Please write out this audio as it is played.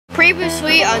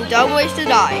previously on Dumb Ways to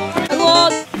Die. Hello.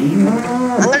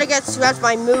 I'm gonna get scratched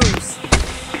my moves.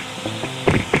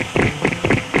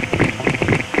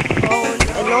 Oh,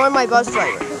 ignoring my bus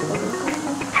driver.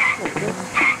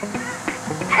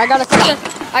 I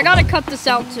gotta cut this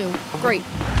out too. Great.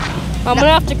 I'm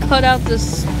gonna have to cut out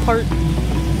this part.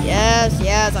 Yes,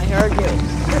 I heard you.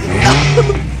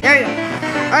 There you go.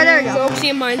 Alright, there you go.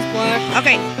 Joexian, mine's black.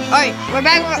 Okay, alright, we're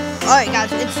back. Alright,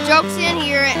 guys, it's Joexian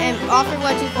here and offer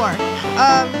 124.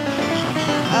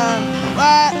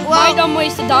 My Dumb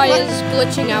Ways to Die is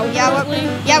glitching out.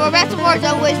 Yeah, we're back to more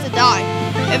Dumb Ways to Die.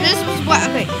 If this was what,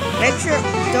 okay, make sure,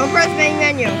 don't press main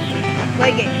menu.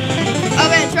 Play game. Oh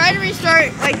man, try to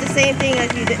restart like the same thing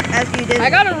as you did. I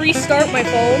gotta restart my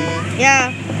phone.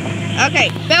 Yeah.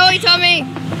 Okay, Billy, tell me.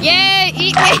 Yay,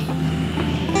 eat me.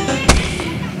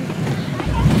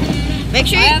 Make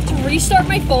sure I have to restart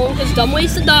my phone because Dumb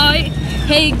Ways to Die.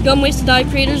 Hey, Dumb Ways to Die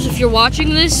creators, if you're watching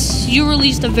this, you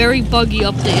released a very buggy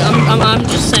update. I'm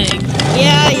just saying.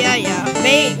 Yeah.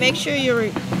 Make sure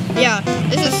you're. Yeah,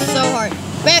 this is so hard.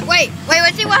 Wait.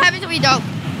 Let's see what happens if we don't.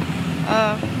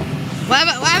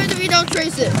 What happens if we don't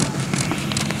trace it?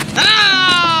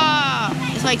 Ah!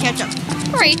 It's like ketchup.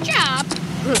 Great job.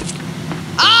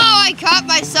 Oh, I caught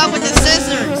myself with the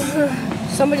scissors.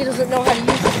 Somebody doesn't know how to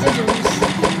use the scissors.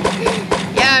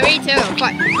 Yeah, me too.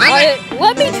 But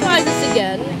let me try this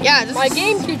again. Yeah, my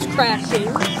game keeps crashing.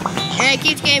 And it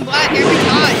keeps getting black every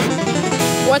time.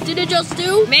 What did it just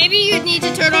do? Maybe you need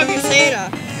to turn off your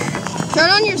SATA. Turn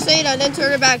on your SATA and then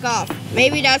turn it back off.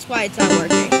 Maybe that's why it's not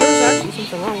working. There's actually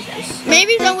something wrong with this.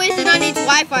 Maybe Dumb Ways to Die needs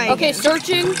Wi-Fi. Okay, again.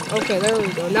 searching. Okay, there we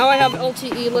go. Now I have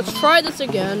LTE. Let's try this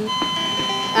again.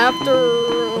 After,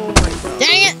 oh my god.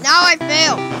 Dang it, now I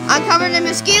fail. I'm covered in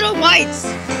mosquito bites.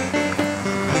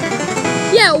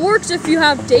 Yeah, it works if you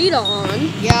have data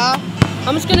on. Yeah.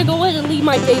 I'm just gonna go ahead and leave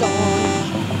my data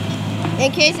on.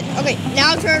 In case, okay,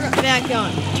 now turn it back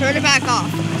on. Turn it back off.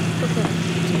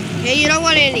 Okay, you don't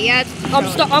want any ads.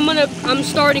 I'm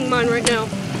starting mine right now.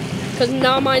 Because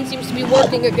now mine seems to be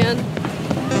working again.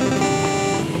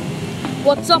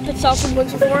 What's up, it's Alfred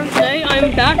Winter Forum. Today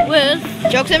I'm back with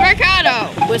Joexian Mercado.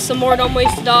 With some more Dumb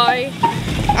Ways to Die.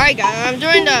 Alright guys, I'm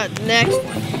doing the next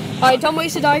one. Alright, Dumb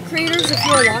Ways to Die creators, if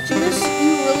you are watching this,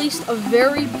 we released a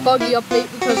very buggy update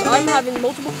because I'm having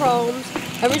multiple problems.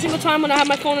 Every single time when I have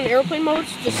my phone in airplane mode,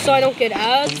 just so I don't get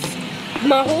ads,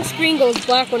 my whole screen goes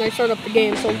black when I start up the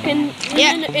game. So in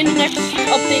the next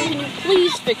update, can you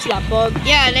please fix that bug?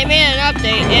 Yeah, they made an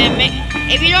update, and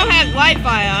if you don't have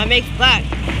Wi-Fi on, it makes black.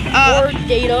 Or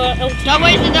data. Dumb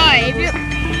Ways to Die. If you,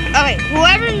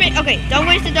 Dumb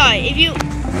Ways to Die. If you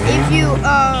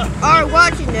are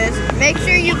watching this, make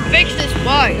sure you fix this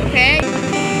bug, okay?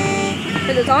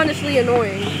 Because it's honestly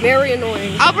annoying, very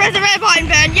annoying. I'll press the red button,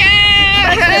 Ben.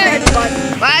 Yeah. Press the red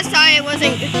button. Last time it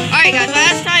wasn't. All right, guys.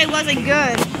 Last time it wasn't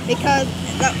good because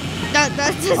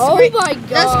the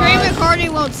screen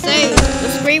recording won't save. The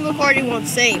screen recording won't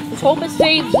save. Let's hope it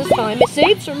saves this time. It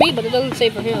saves for me, but it doesn't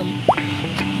save for him.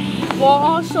 Well,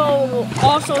 also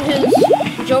his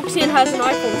Joexian has an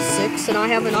iPhone 6 and I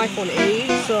have an iPhone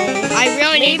 8, so I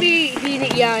really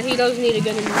he does need to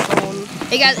get a new phone.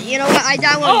 Hey guys, you know what? I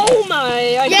downloaded. Oh my!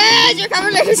 Yes, you're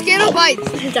covered in mosquito bites.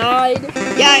 I died.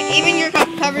 Yeah, even you're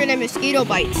covered in mosquito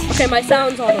bites. Okay, my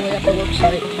sound's all the way up. It looks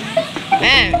like.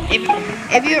 Man,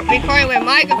 if you record with a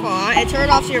microphone on, it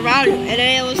turns off your router, and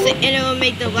then it will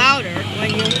make the louder when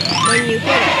you put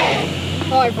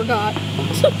it. Oh, I forgot.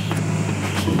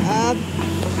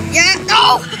 Yeah,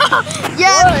 no!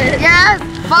 yes,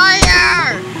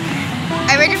 fire!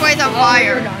 I ready for it on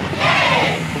fire.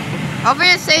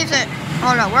 Hopefully it saves it.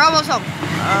 Oh no, we're almost home.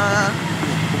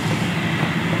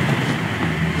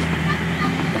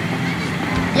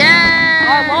 Yeah!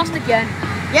 I lost again.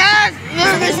 Yes!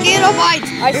 There's mosquito bites!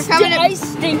 I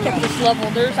stink at this level.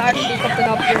 There's actually something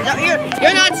up here. No,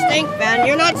 you're not stink, man.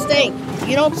 You're not stink.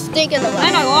 You don't stink in the level.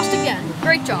 And I lost again.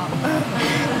 Great job.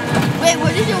 Wait,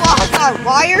 what did you lost on?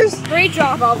 Wires? Great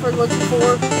job, Alfred. What's it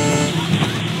for?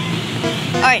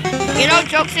 Alright, you know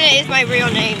Joexian is my real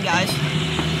name, guys.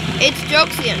 It's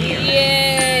Joexian here.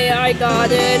 Yay, I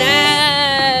got an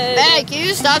ad. Hey, can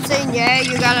you stop saying yay,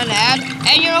 you got an ad?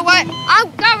 And you know what?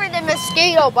 I'm covered in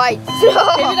mosquito bites.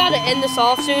 Maybe we gotta end this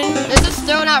off soon. This is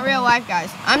still not real life, guys.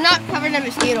 I'm not covered in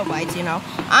mosquito bites, you know.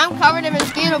 I'm covered in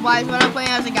mosquito bites when I'm playing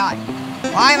as a guy.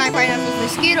 Why am I playing as a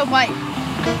mosquito bite?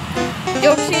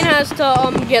 Joexian has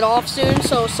to get off soon,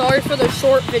 so sorry for the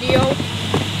short video.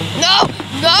 No!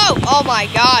 Oh my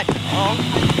god. Oh.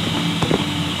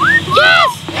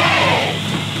 Yes!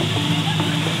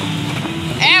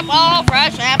 Apple,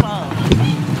 fresh apple.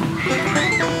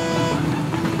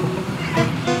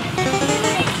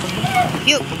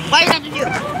 Puke. Why not to puke?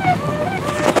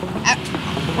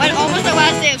 When almost the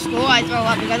last day of school, I throw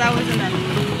up because I was in the,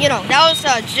 that was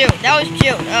June. That was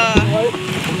June.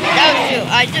 That was June.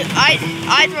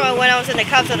 I threw up when I was in the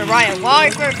Cubs of the Riot.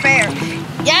 Wallingford Fair.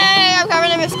 Yay! I'm covered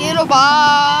in mosquito bites.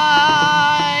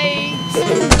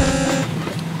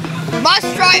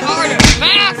 Must try harder,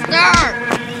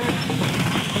 faster.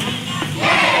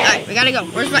 Alright, we gotta go.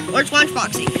 Where's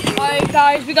Lunchboxy? Alright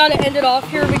guys, we gotta end it off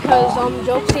here because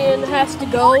Joexian has to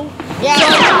go. Yeah. So I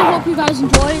really hope you guys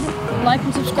enjoyed. Like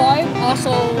and subscribe.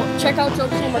 Also check out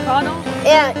Joexian Mercado.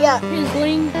 Yeah. His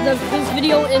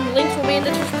video and links will be in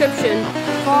the description.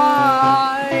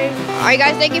 Bye. Alright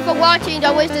guys, thank you for watching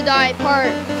Don't Waste to Die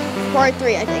part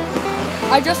 3, I think.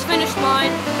 I just finished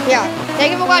mine. Yeah.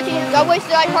 Thank you for watching Don't Waste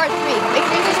to Die part 3. Make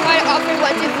sure you subscribe to Offer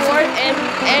 124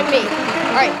 and me.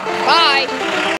 Alright, bye.